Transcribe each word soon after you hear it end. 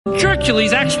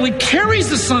Hercules actually carries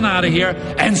the sun out of here,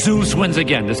 and Zeus wins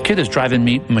again. This kid is driving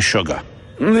me sugar.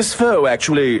 This foe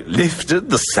actually lifted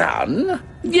the sun?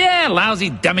 Yeah, lousy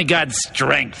demigod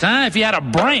strength, huh? If he had a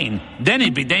brain, then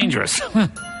he'd be dangerous.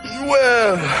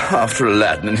 Well, after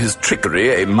Aladdin and his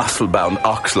trickery, a muscle-bound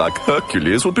ox like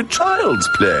Hercules would be child's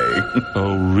play.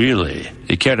 Oh, really?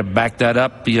 You care to back that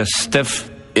up, you stiff?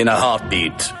 In a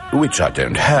heartbeat, which I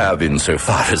don't have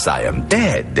insofar as I am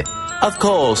dead. Of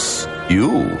course,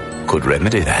 you could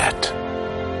remedy that.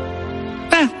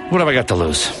 What have I got to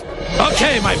lose?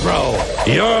 Okay, my bro,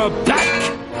 you're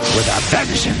back with a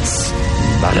vengeance.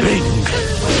 Bada bing.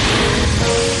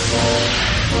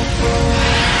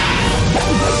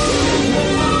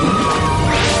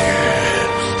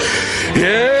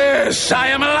 Yes, I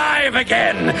am alive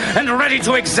again and ready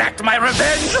to exact my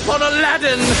revenge upon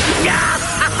Aladdin.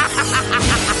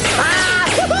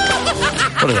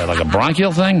 What is that, like a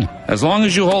bronchial thing? As long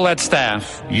as you hold that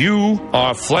staff, you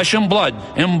are flesh and blood,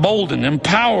 emboldened,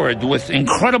 empowered with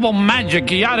incredible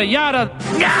magic, yada yada.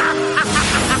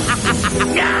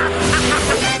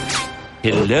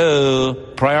 Hello.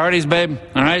 Priorities, babe.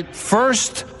 All right?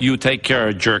 First, you take care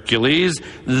of Hercules.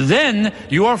 Then,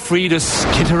 you are free to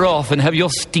skitter off and have your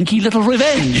stinky little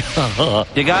revenge.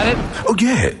 You got it? Oh,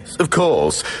 yes, of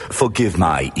course. Forgive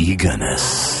my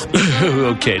eagerness.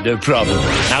 Okay, no problem.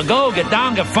 Now go, get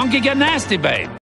down, get funky, get nasty, babe.